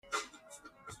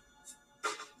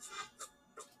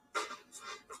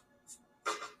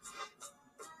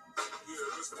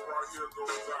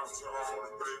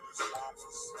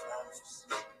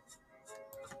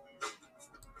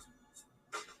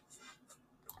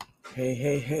Hey,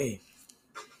 hey, hey.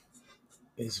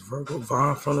 It's Virgo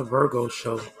Vaughn from the Virgo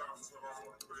Show.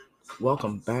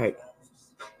 Welcome back.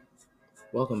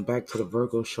 Welcome back to the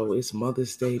Virgo Show. It's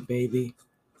Mother's Day, baby.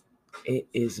 It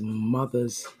is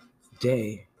Mother's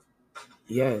Day.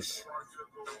 Yes.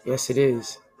 Yes, it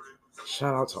is.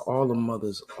 Shout out to all the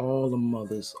mothers, all the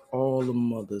mothers, all the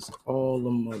mothers, all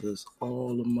the mothers,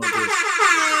 all the mothers.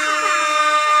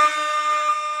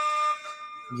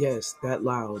 Yes, that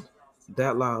loud.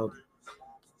 That loud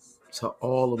to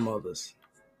all the mothers.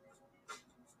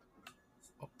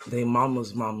 They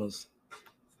mamas,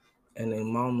 and they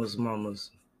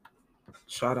mamas.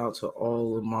 Shout out to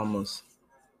all the mamas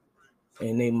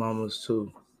and they mamas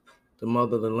too. The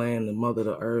mother of the land, the mother of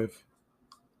the earth.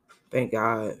 Thank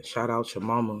God. Shout out your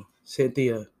mama,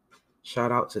 Cynthia.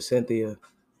 Shout out to Cynthia.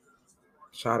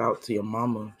 Shout out to your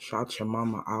mama. Shout your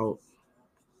mama out.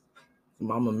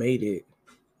 Mama made it.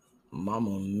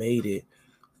 Mama made it.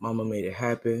 Mama made it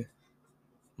happen.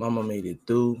 Mama made it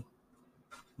through.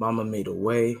 Mama made a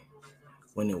way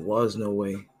when there was no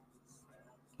way.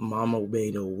 Mama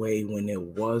made a way when there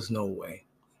was no way.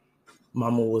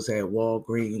 Mama was at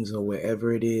Walgreens or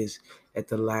wherever it is at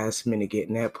the last minute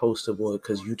getting that poster board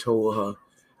because you told her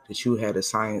that you had a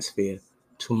science fair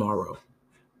tomorrow.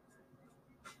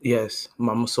 Yes,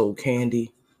 Mama sold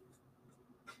candy.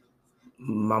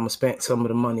 Mama spent some of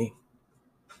the money.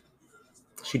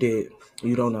 She did.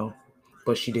 You don't know,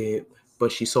 but she did.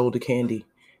 But she sold the candy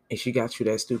and she got you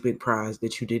that stupid prize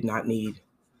that you did not need.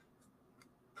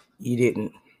 You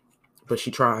didn't, but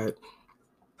she tried.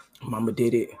 Mama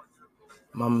did it.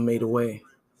 Mama made a way.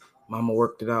 Mama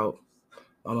worked it out.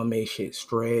 Mama made shit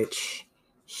stretch.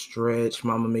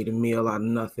 Mama made a meal out of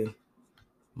nothing.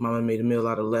 Mama made a meal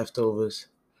out of leftovers.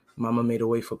 Mama made a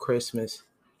way for Christmas.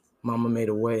 Mama made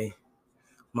a way.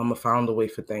 Mama found a way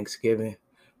for Thanksgiving.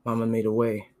 Mama made a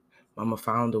way. Mama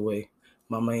found a way.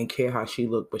 Mama ain't care how she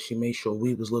looked, but she made sure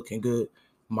we was looking good.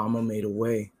 Mama made a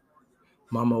way.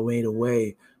 Mama made a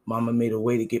way. Mama made a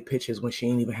way to get pictures when she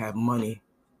ain't even have money.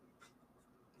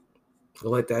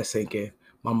 Let that sink in.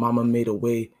 My mama made a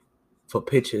way for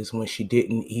pictures when she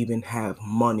didn't even have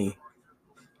money.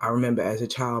 I remember as a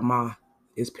child, Ma,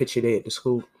 it's picture day at the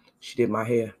school. She did my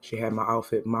hair. She had my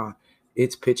outfit. Ma,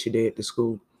 it's picture day at the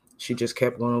school. She just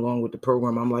kept going along with the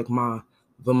program. I'm like, Ma,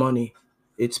 the money,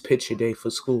 it's picture day for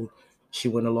school. She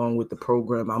went along with the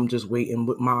program. I'm just waiting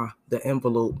with the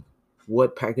envelope.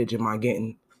 What package am I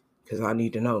getting? Because I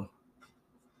need to know.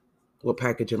 What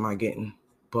package am I getting?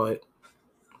 But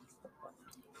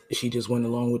she just went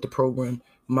along with the program.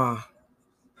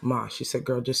 She said,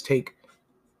 girl, just take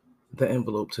the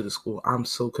envelope to the school. I'm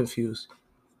so confused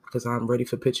because I'm ready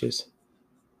for pictures.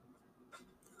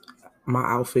 My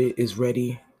outfit is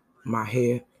ready. My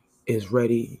hair is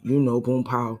ready. You know, boom,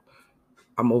 pow.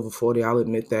 I'm over 40, I'll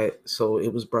admit that. So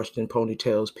it was brushed in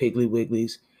ponytails, piggly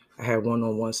wigglies. I had one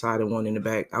on one side and one in the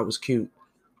back. I was cute.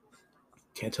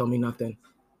 Can't tell me nothing.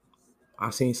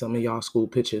 I seen some of y'all school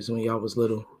pictures when y'all was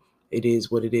little. It is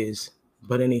what it is.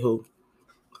 But anywho,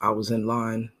 I was in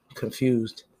line,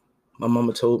 confused. My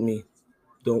mama told me,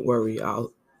 don't worry,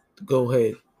 I'll go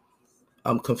ahead.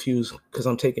 I'm confused because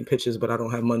I'm taking pictures, but I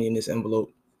don't have money in this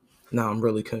envelope. Now I'm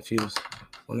really confused.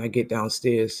 When I get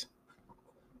downstairs,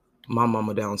 my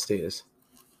mama downstairs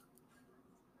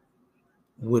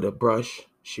with a brush.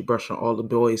 She brushing all the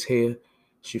boys' hair.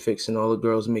 She fixing all the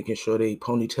girls, making sure they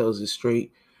ponytails is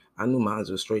straight. I knew mine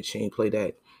was straight. She ain't play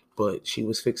that. But she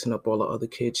was fixing up all the other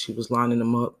kids. She was lining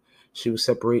them up. She was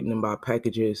separating them by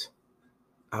packages.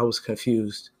 I was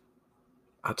confused.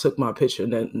 I took my picture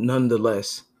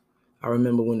nonetheless. I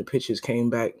remember when the pictures came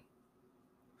back,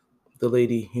 the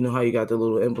lady, you know how you got the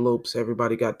little envelopes?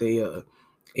 Everybody got their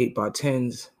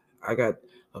 8x10s. I got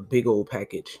a big old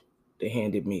package they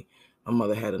handed me. My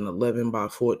mother had an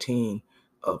 11x14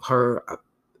 of her.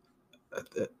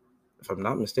 If I'm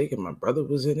not mistaken, my brother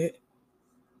was in it.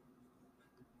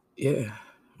 Yeah,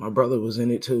 my brother was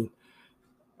in it too.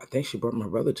 I think she brought my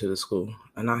brother to the school.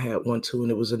 And I had one too,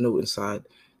 and it was a note inside.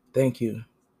 Thank you.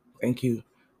 Thank you.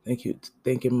 Thank you.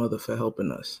 Thank your mother for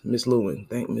helping us. Miss Lewin.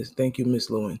 Thank you, Miss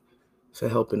Lewin, for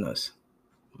helping us.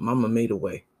 Mama made a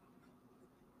way.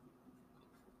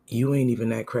 You ain't even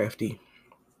that crafty.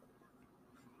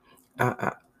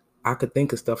 I I could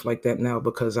think of stuff like that now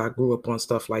because I grew up on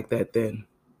stuff like that then.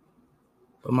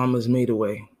 But mama's made a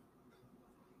way.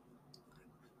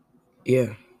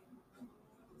 Yeah,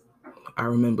 I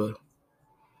remember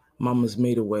mama's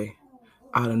made a way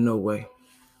out of no way.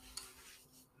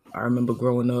 I remember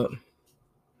growing up,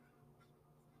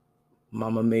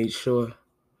 mama made sure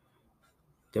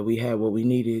that we had what we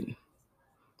needed,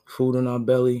 food in our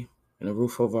belly and a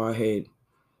roof over our head.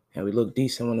 and we looked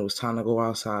decent when it was time to go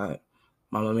outside.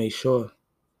 Mama made sure.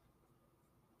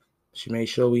 She made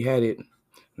sure we had it.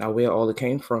 Now, where all it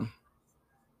came from,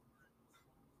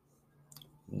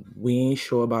 we ain't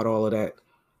sure about all of that.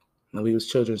 And we was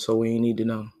children, so we ain't need to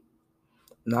know.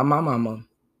 Not my mama,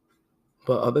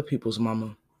 but other people's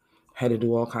mama had to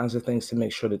do all kinds of things to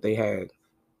make sure that they had.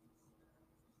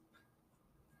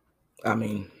 I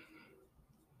mean,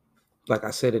 like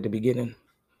I said at the beginning,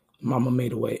 mama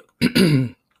made a way.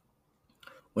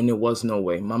 When there was no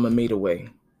way. Mama made a way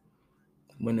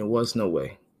when there was no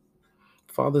way.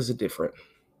 Fathers are different.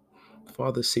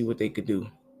 Fathers see what they could do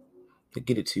to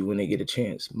get it to you when they get a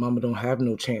chance. Mama don't have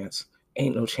no chance.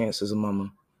 Ain't no chance as a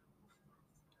mama.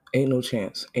 Ain't no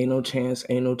chance. Ain't no chance.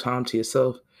 Ain't no time to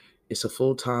yourself. It's a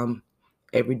full-time,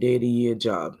 every day of the year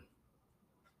job.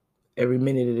 Every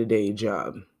minute of the day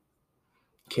job.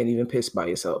 Can't even piss by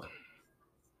yourself.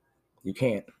 You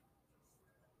can't.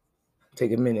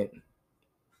 Take a minute.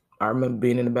 I remember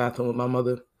being in the bathroom with my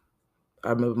mother. I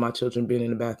remember my children being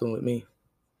in the bathroom with me.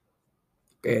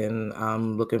 And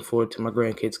I'm looking forward to my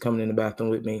grandkids coming in the bathroom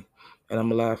with me. And I'm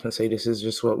going to laugh and say, this is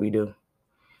just what we do.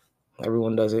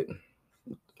 Everyone does it.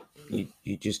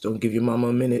 You just don't give your mama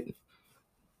a minute.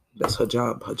 That's her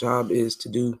job. Her job is to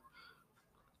do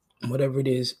whatever it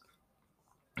is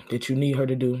that you need her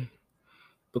to do,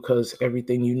 because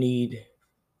everything you need,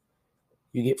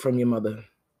 you get from your mother.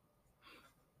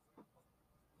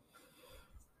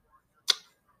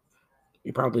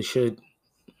 You probably should,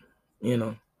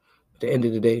 at the end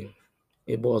of the day,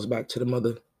 it boils back to the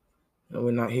mother. And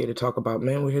we're not here to talk about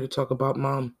man. We're here to talk about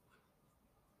mom.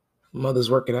 Mothers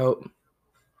work it out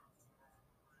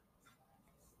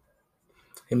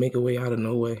and make a way out of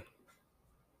no way.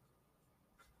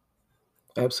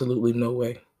 Absolutely no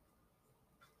way.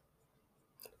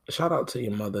 Shout out to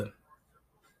your mother.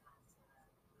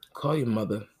 Call your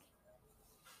mother.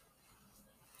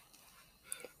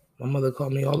 My mother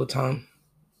called me all the time.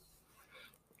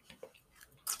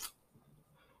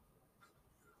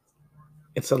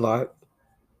 It's a lot.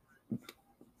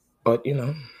 But,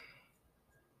 I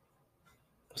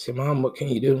say, Mom, what can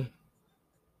you do?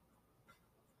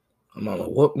 My mama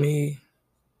whoop me.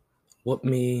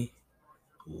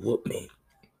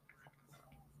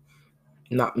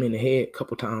 Knocked me in the head a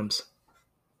couple times.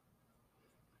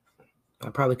 I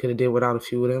probably could have did without a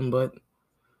few of them, but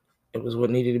it was what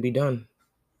needed to be done.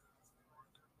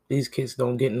 These kids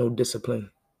don't get no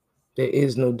discipline. There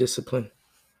is no discipline.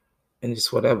 And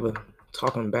it's whatever.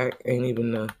 Talking back ain't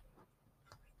even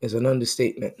is an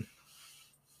understatement.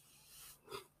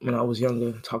 When I was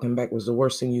younger, talking back was the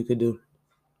worst thing you could do.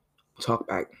 Talk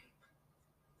back.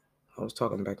 I was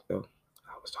talking back, though.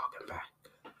 I was talking back.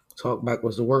 Talk back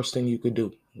was the worst thing you could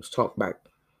do. Was talk back.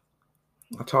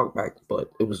 I talked back,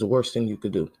 but it was the worst thing you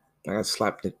could do. I got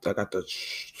slapped. I got the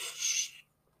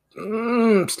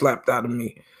slapped out of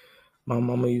me. My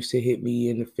mama used to hit me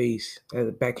in the face.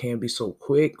 The backhand be so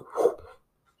quick.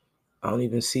 I don't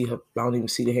even see her. I don't even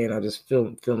see the hand. I just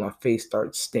feel my face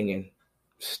start stinging.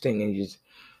 Just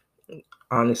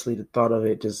honestly, the thought of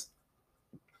it just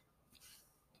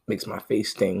makes my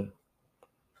face sting.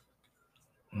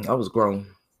 I was grown.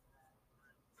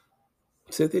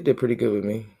 Cynthia did pretty good with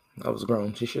me. I was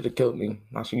grown. She should have killed me.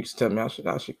 Now she used to tell me, I should.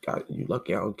 You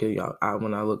lucky I don't kill you.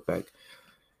 When I look back,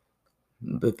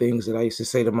 the things that I used to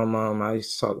say to my mom, I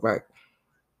used to talk back.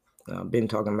 I've been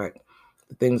talking back.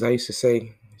 The things I used to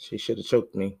say, she should have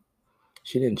choked me.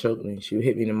 She didn't choke me. She would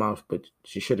hit me in the mouth, but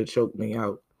she should have choked me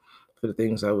out for the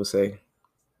things I would say.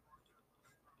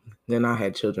 Then I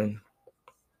had children.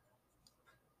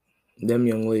 Them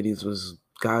young ladies was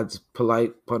God's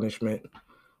polite punishment.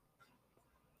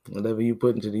 Whatever you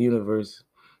put into the universe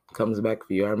comes back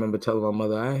for you. I remember telling my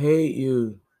mother, I hate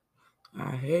you.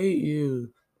 I hate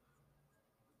you.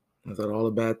 I thought all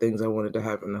the bad things I wanted to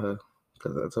happen to her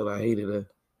because I told her I hated her.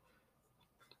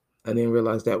 I didn't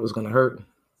realize that was going to hurt.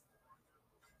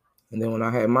 And then when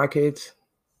I had my kids,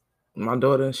 my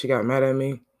daughter, she got mad at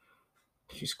me.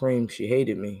 She screamed. She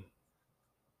hated me.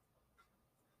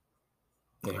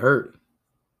 It hurt.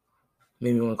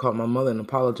 Made me want to call my mother and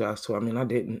apologize to her. I mean, I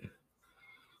didn't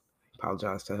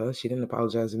apologize to her. She didn't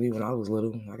apologize to me when I was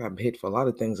little. I got hit for a lot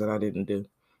of things that I didn't do.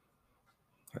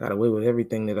 I got away with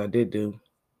everything that I did do.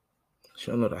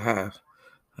 She don't know the half.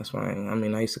 That's why,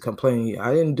 I used to complain.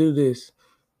 I didn't do this.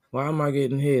 Why am I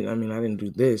getting hit? I didn't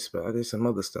do this, but I did some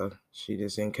other stuff. She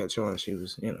just didn't catch on. She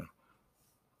was,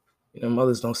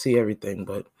 mothers don't see everything,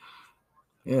 but,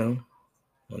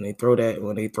 when they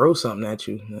throw something at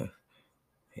you,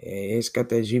 it's got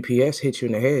that GPS hit you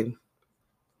in the head.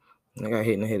 I got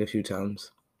hit in the head a few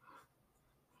times.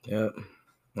 Yep.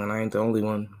 And I ain't the only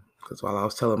one. Because while I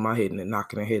was telling my hitting and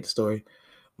knocking the head story,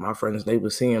 my friends, they were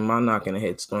seeing my knocking the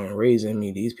head story and raising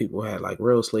me. These people had like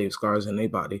real slave scars in their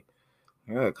body.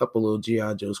 I got a couple little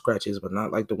G.I. Joe scratches, but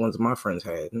not like the ones my friends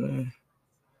had.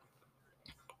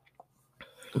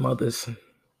 Mothers,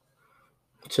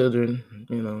 children,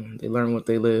 they learn what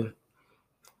they live.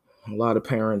 A lot of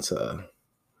parents,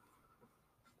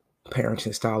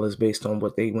 parenting style is based on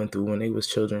what they went through when they was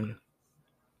children.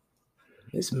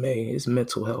 It's May. It's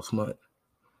Mental Health Month.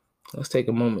 Let's take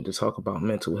a moment to talk about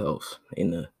mental health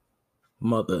in the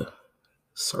mother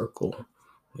circle.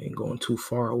 We ain't going too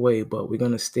far away, but we're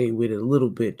going to stay with it a little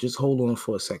bit. Just hold on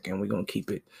for a second. We're going to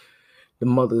keep it. The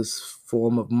mother's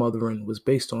form of mothering was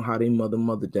based on how they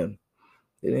mothered them.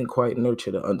 They didn't quite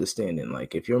nurture the understanding.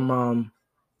 Like if your mom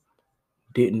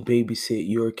didn't babysit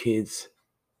your kids,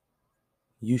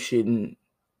 you shouldn't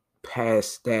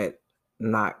pass that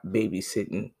not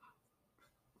babysitting,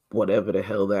 whatever the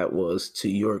hell that was, to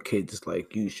your kids.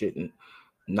 Like you shouldn't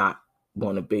not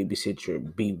want to babysit your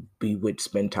be with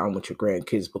spend time with your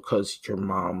grandkids because your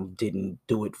mom didn't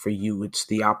do it for you. It's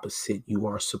the opposite. You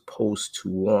are supposed to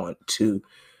want to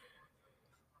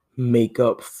make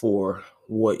up for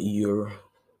what you're,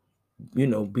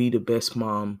 be the best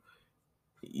mom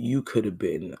you could have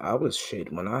been. I was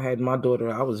shit when I had my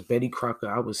daughter. I was Betty Crocker.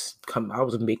 I was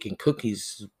making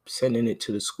cookies, sending it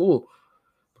to the school.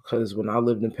 Because when I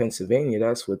lived in Pennsylvania,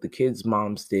 that's what the kids'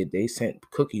 moms did. They sent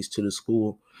cookies to the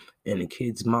school, and the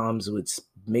kids' moms would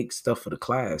make stuff for the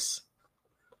class.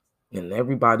 And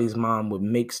everybody's mom would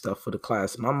make stuff for the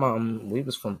class. My mom, we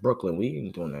was from Brooklyn. We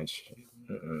ain't doing that shit.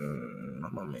 My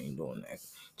mom ain't doing that.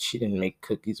 She didn't make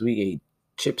cookies. We ate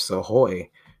Chips Ahoy,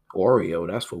 Oreo.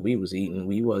 That's what we was eating.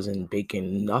 We wasn't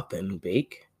baking nothing.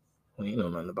 Bake? We ain't know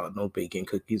nothing about no baking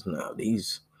cookies. Now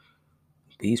these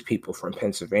people from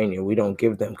Pennsylvania, we don't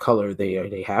give them color.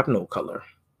 They have no color,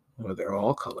 or they're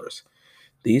all colors.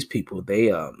 These people, they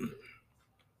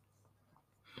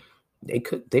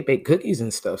bake cookies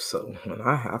and stuff. So when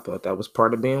I thought that was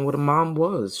part of being what a mom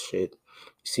was. Shit,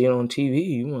 you see it on TV,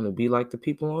 you want to be like the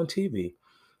people on TV.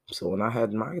 So when I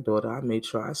had my daughter, I made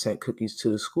sure I sent cookies to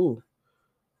the school.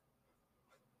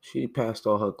 She passed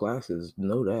all her classes.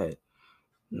 Know that.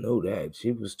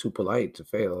 She was too polite to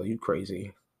fail. You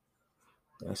crazy?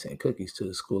 I sent cookies to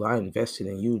the school. I invested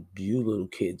in you little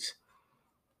kids.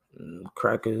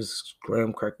 Crackers,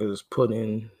 graham crackers,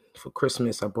 pudding. For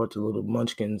Christmas, I bought the little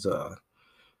munchkins, them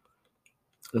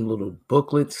little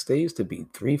booklets. They used to be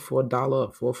 $3, $4,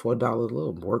 $4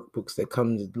 little workbooks that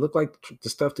come look like the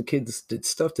stuff the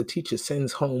stuff the teacher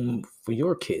sends home for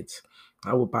your kids.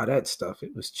 I would buy that stuff.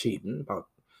 It was cheap, about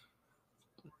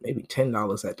maybe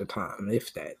 $10 at the time,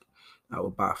 if that. I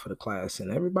would buy for the class,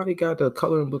 and everybody got the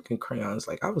coloring book and crayons.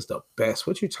 Like I was the best.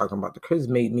 What you talking about? The kids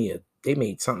they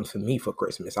made something for me for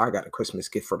Christmas. I got a Christmas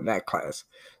gift from that class,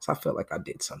 so I felt like I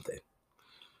did something.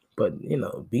 But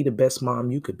be the best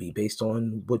mom you could be based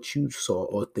on what you saw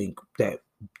or think. That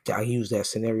I use that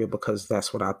scenario because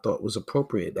that's what I thought was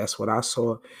appropriate. That's what I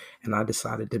saw, and I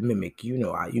decided to mimic. You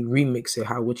remix it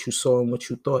how what you saw and what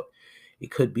you thought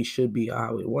it could be, should be,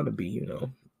 how it want to be.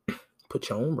 Put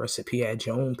your own recipe, add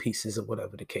your own pieces, or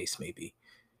whatever the case may be.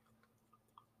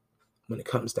 When it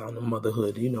comes down to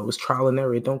motherhood, it's trial and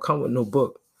error. It don't come with no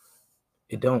book.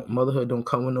 It don't. Motherhood don't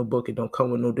come with no book. It don't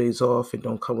come with no days off. It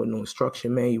don't come with no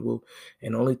instruction manual.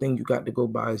 And the only thing you got to go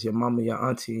by is your mama, your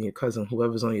auntie, and your cousin,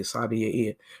 whoever's on your side of your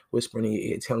ear, whispering in your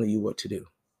ear, telling you what to do.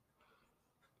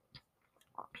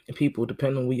 And people,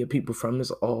 depending on where your people from,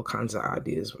 there's all kinds of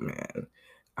ideas, man.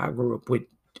 I grew up with.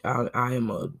 I am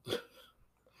a.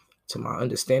 To my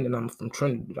understanding, I'm from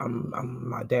Trinity.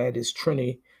 My dad is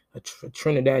a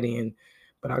Trinidadian,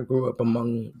 but I grew up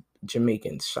among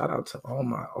Jamaicans. Shout out to all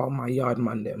my yard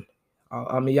man them.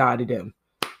 I'm a yardie them.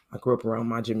 I grew up around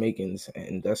my Jamaicans,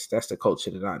 and that's the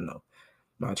culture that I know.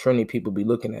 My Trinity people be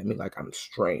looking at me like I'm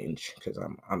strange because I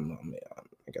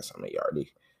guess I'm a yardie.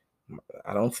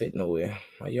 I don't fit nowhere.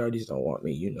 My yardies don't want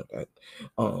me. You know that.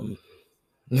 Um,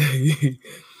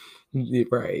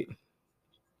 right.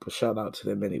 But shout out to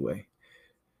them anyway.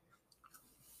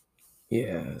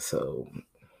 Yeah. So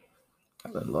I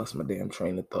done lost my damn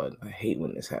train of thought. I hate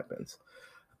when this happens.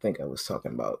 I think I was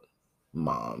talking about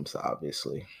moms,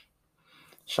 obviously.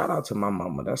 Shout out to my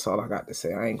mama. That's all I got to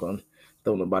say. I ain't gonna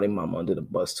throw nobody mama under the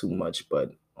bus too much,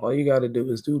 but all you gotta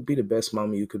do is be the best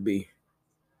mama you could be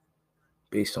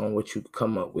based on what you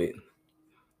come up with,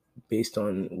 based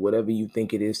on whatever you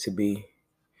think it is to be.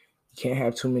 You can't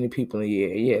have too many people in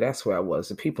your ear. Yeah, that's where I was.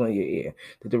 The people in your ear.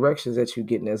 The directions that you're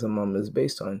getting as a mom is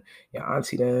based on your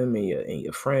auntie them and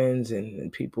your friends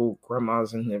and people,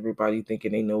 grandmas and everybody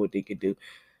thinking they know what they could do.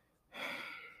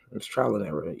 It's trial and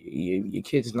error. Your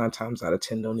kids 9 times out of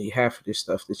 10 don't need half of this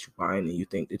stuff that you're buying and you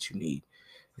think that you need.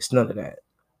 It's none of that.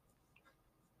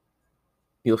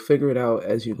 You'll figure it out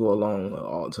as you go along.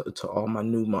 To all my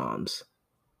new moms,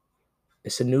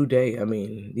 it's a new day. I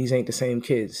mean, these ain't the same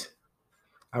kids.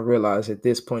 I realize at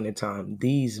this point in time,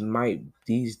 the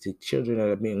children that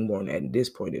are being born at this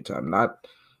point in time, not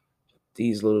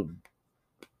these little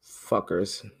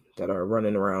fuckers that are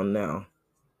running around now.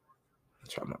 I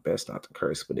try my best not to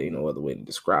curse, but there ain't no other way to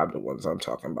describe the ones I'm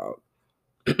talking about.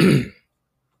 I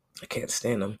can't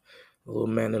stand them. Little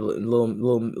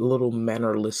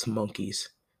mannerless monkeys.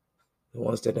 The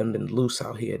ones that have been loose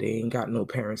out here. They ain't got no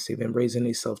parents. They've been raising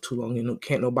themselves too long.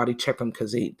 Can't nobody check them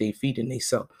because they feeding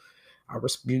themselves.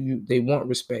 They want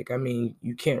respect. I mean,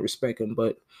 you can't respect them,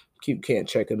 but you can't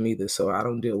check them either. So I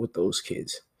don't deal with those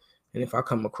kids. And if I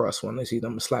come across one, I'm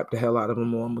gonna slap the hell out of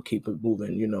them, or I'm gonna keep it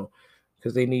moving.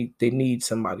 Because they need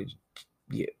somebody.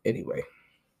 Yeah. Anyway,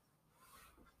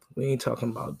 we ain't talking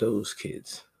about those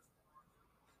kids.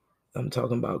 I'm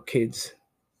talking about kids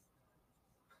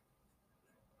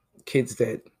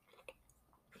that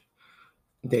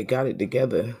got it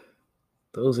together.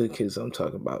 Those are the kids I'm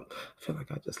talking about. I feel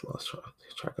like I just lost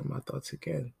track of my thoughts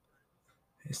again.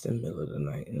 It's the middle of the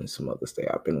night and it's Mother's Day.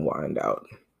 I've been wind out.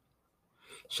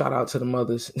 Shout out to the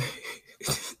mothers.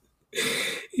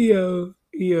 yo,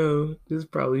 this is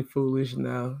probably foolish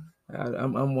now.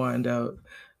 I'm wind out.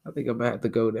 I think I'm about to have to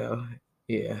go now.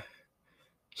 Yeah.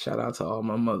 Shout out to all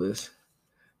my mothers.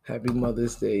 Happy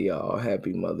Mother's Day, y'all.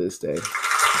 Happy Mother's Day.